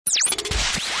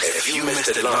If you missed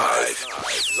it live,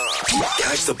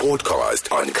 catch the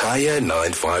podcast on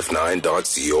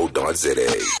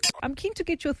kaya959.co.za. I'm keen to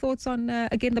get your thoughts on,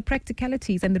 again, the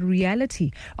practicalities and the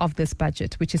reality of this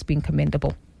budget, which has been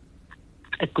commendable.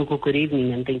 Good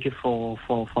evening, and thank you for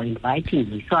inviting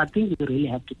me. So I think we really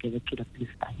have to give it to the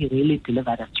minister. He really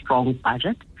delivered a strong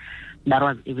budget that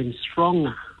was even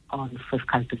stronger on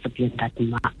fiscal discipline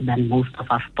than most of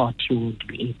us thought he would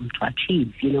be able to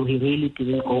achieve. You know, he really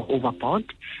didn't go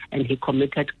overboard, and he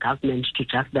committed government to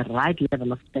just the right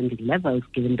level of spending levels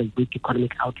given the weak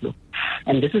economic outlook.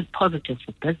 And this is positive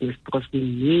for business because we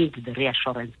need the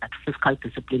reassurance that fiscal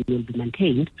discipline will be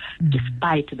maintained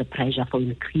despite the pressure for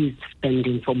increased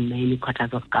spending from many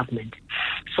quarters of government.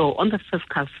 So on the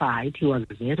fiscal side, he was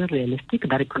very realistic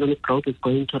that economic growth is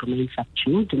going to remain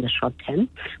subdued in the short term.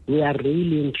 We are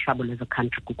really in trouble as a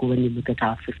country, Kuku, when you look at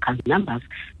our fiscal numbers.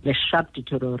 The sharp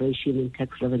deterioration in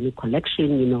tax revenue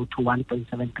collection, to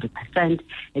 1.73%.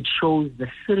 It shows the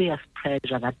serious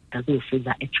pressure that businesses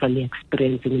are actually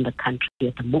experiencing in the country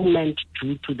at the moment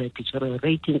due to the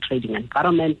deteriorating trading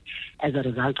environment as a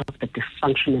result of the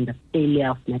dysfunction and the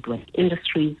failure of network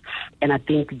industries. And I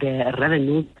think the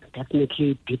revenues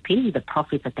definitely dipping, the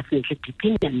profits are definitely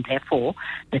dipping, and therefore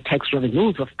the tax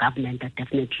revenues of government are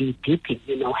definitely dipping,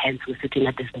 hence we're sitting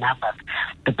at these numbers.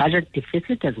 The budget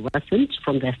deficit has worsened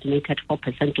from the estimated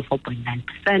 4% to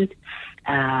 4.9%.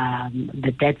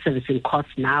 The debt servicing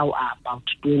costs now are about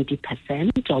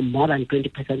 20% or more than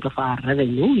 20% of our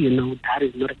revenue. That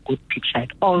is not a good picture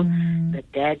at all. The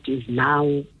debt is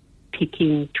now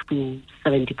peaking to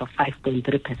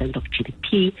 75.3% of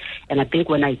GDP. And I think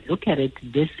when I look at it,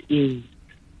 this is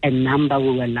a number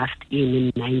we were last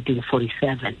in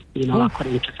 1947,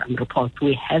 according to some reports.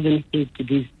 We haven't hit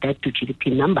these debt to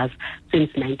GDP numbers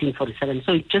since 1947.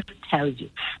 So it just tells you,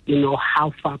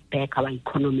 how far back our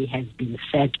economy has been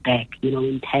set back,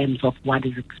 in terms of what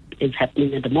is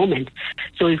happening at the moment.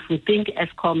 So if we think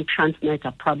Eskom, Transnet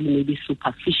are probably maybe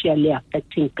superficially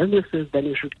affecting businesses, then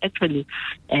we should actually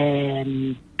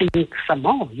think some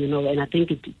more, and I think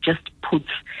it just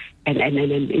puts and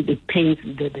it paints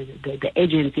the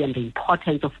agency and the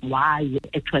importance of why you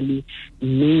actually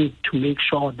need to make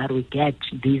sure that we get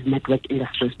these network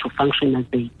industries to function as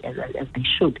they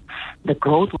should. The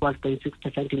growth was 0.6% in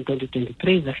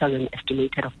 2023 versus an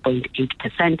estimated of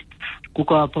 0.8%.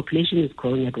 Our population is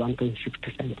growing at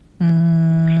 1.6%.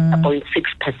 A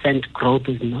 0.6% growth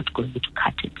is not going to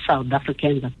cut it. South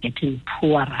Africans are getting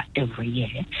poorer every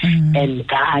year, and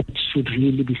that should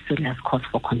really be serious cause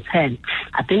for concern.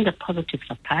 I think the positive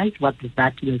surprise was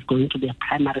that there's going to be a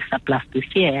primary surplus this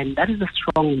year, and that is a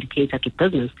strong indicator to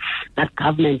business that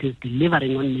government is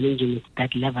delivering on managing its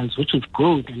debt levels, which is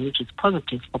good and which is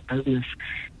positive for business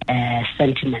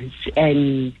sentiments.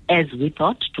 And as we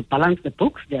thought, to balance the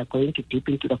books, they are going to dip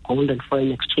into the gold and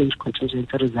foreign exchange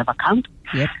contingency reserve account.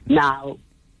 Yep. Now,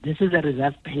 this is a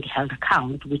Reserve Bank held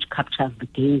account which captures the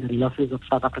gains and losses of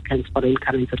South Africans' foreign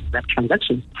currency reserve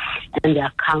transactions. And the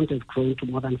account has grown to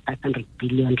more than 500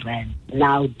 billion rand.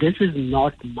 Now, this is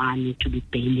not money to be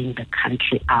bailing the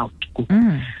country out.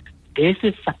 This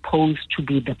is supposed to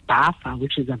be the buffer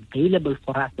which is available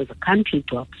for us as a country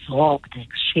to absorb the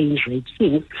exchange rate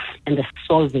swings, and the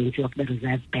solvency of the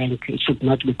Reserve Bank should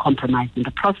not be compromised in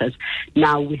the process.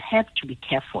 Now, we have to be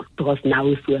careful, because now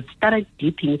if we have started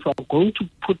dipping, if we're going to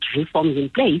put reforms in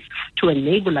place to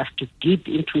enable us to dip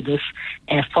into this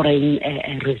foreign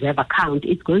reserve account,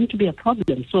 it's going to be a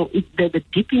problem. So the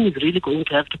dipping is really going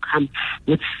to have to come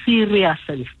with serious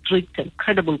and strict and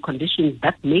credible conditions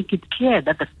that make it clear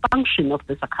that the function of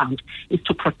this account is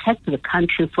to protect the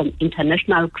country from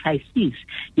international crises,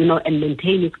 and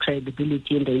maintain its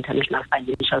credibility in the international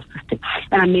financial system.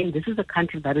 And I mean, this is a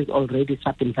country that is already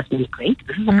sub-investment grade.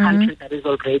 This is a country that is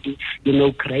already,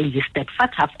 grey listed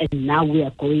FATF, and now we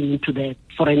are going into the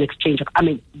foreign exchange. I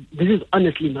mean, this is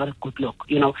honestly not a good look.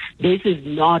 This is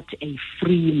not a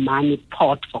free money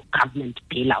pot for government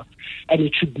bailouts, and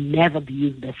it should never be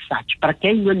used as such. But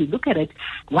again, when you look at it,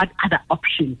 what other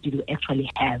options do you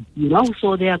actually have?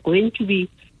 So they are going to be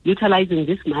utilizing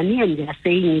this money, and they are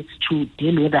saying it's to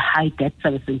deal with the high debt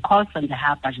servicing costs and the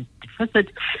high budget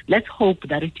deficit. Let's hope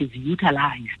that it is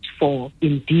utilized for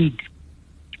indeed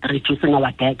reducing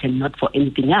our debt and not for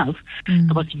anything else,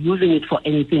 because using it for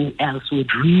anything else would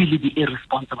really be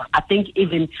irresponsible. I think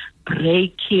even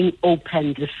breaking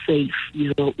open the safe,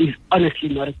 is honestly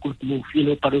not a good move,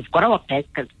 but we've got our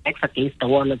backs against the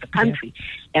wall as a country. Yeah.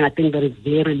 And I think there is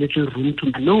very little room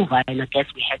to maneuver, and I guess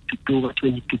we have to do what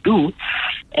we need to do.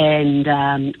 And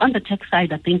on the tax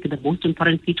side, I think the most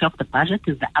important feature of the budget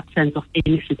is the absence of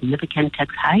any significant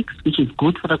tax hikes, which is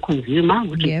good for the consumer,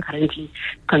 who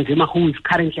is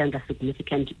currently under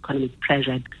significant economic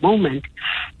pressure at the moment.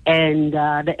 And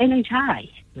the NHI,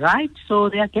 right? So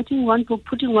they are putting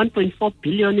 1.4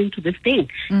 billion into this thing,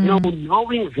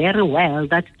 knowing very well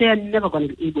that they are never going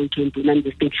to be able to implement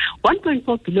this thing.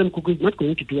 1.4 billion is not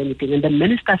going to do anything. And the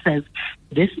minister says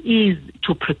this is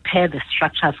to prepare the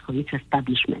structures for its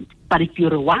establishment. But if you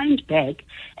rewind back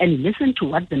and listen to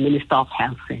what the Minister of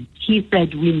Health said, he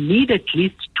said we need at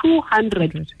least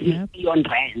 200 billion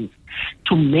rands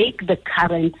to make the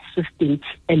current system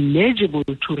eligible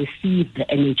to receive the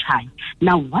NHI.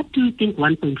 Now, what do you think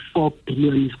 1.4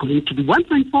 billion is going to be?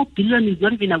 1.4 billion is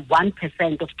not even a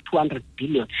 1% of 200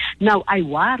 billion. Now, I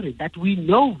worry that we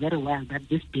know very well that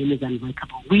this bill is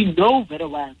unworkable. We know very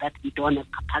well that we don't have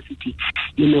capacity,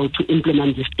 to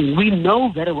implement this thing. We know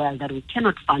very well that we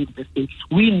cannot fund this thing.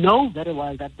 We know very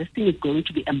well that this thing is going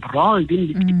to be embroiled in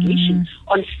litigation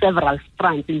on several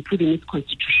fronts, including its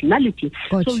constitutionality.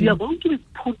 So you're going to be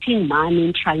putting money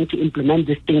in trying to implement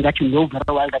this thing that you know very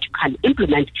well that you can't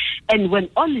implement. And when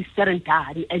all is said and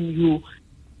done and you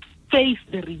face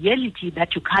the reality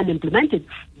that you can't implement it,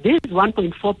 this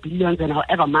 1.4 billion and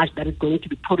however much that is going to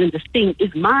be put in this thing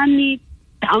is money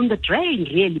down the drain,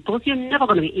 really, because you're never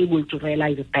going to be able to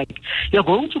realize it back. You're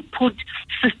going to put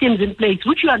systems in place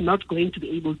which you are not going to be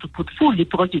able to put fully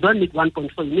because you don't need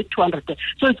 1.4, you need 200.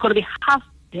 So it's going to be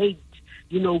half-baked,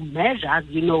 measures,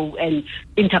 and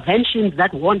interventions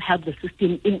that won't help the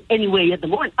system in any way at the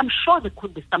moment. I'm sure there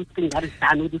could be something that is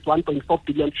done with this 1.4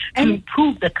 billion to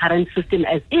improve the current system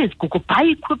as is.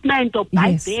 Buy equipment or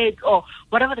buy beds or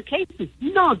whatever the case is,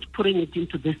 not putting it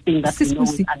into this thing that we know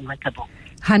is unworkable.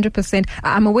 100%.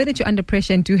 I'm aware that you're under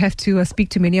pressure and do have to speak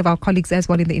to many of our colleagues as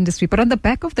well in the industry. But on the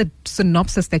back of the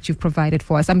synopsis that you've provided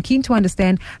for us, I'm keen to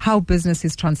understand how business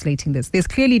is translating this. There's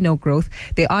clearly no growth.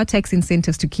 There are tax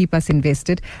incentives to keep us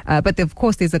invested. But of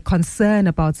course, there's a concern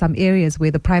about some areas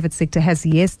where the private sector has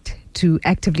yet to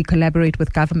actively collaborate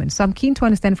with government. So I'm keen to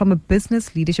understand from a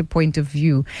business leadership point of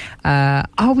view,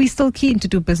 are we still keen to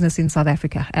do business in South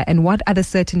Africa? And what other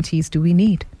certainties do we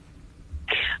need?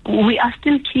 We are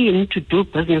still keen to do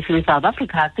business in South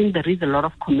Africa. I think there is a lot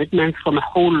of commitments from a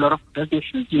whole lot of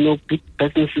businesses, big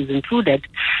businesses included.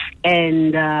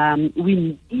 And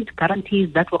we need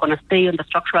guarantees that we're going to stay on the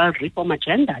structural reform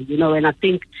agenda, and I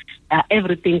think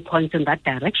everything points in that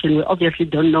direction. We obviously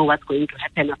don't know what's going to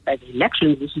happen after the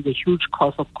elections, which is a huge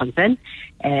cause of concern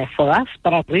for us.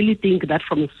 But I really think that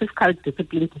from a fiscal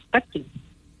discipline perspective,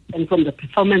 and from the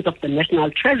performance of the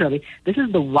National Treasury, this is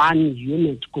the one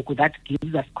unit, Kuku, that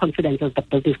gives us confidence as the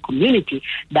business community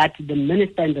that the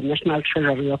Minister and the National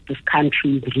Treasury of this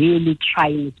country is really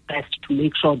trying its best to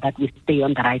make sure that we stay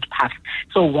on the right path.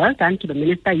 So well done to the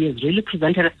Minister. He has really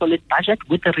presented a solid budget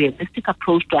with a realistic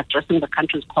approach to addressing the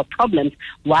country's core problems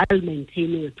while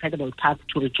maintaining a credible path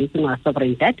to reducing our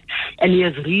sovereign debt. And he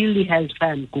has really held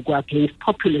firm, Kuku, against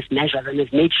populist measures and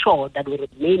has made sure that we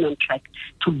remain on track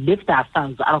to lift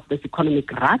ourselves out of this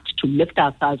economic rut, to lift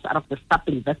ourselves out of the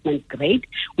sub-investment grade,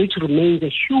 which remains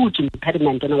a huge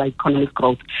impediment on our economic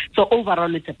growth. So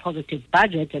overall, it's a positive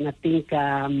budget, and I think we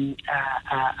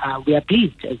are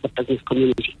pleased as the business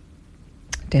community.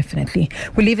 Definitely.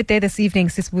 We'll leave it there this evening,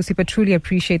 Sisibusi, but truly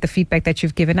appreciate the feedback that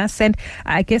you've given us. And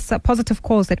I guess positive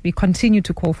calls that we continue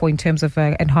to call for in terms of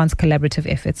enhanced collaborative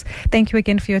efforts. Thank you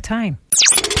again for your time.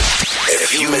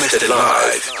 If you missed it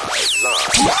live,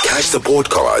 catch the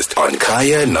podcast on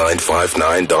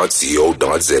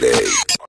kaya959.co.za.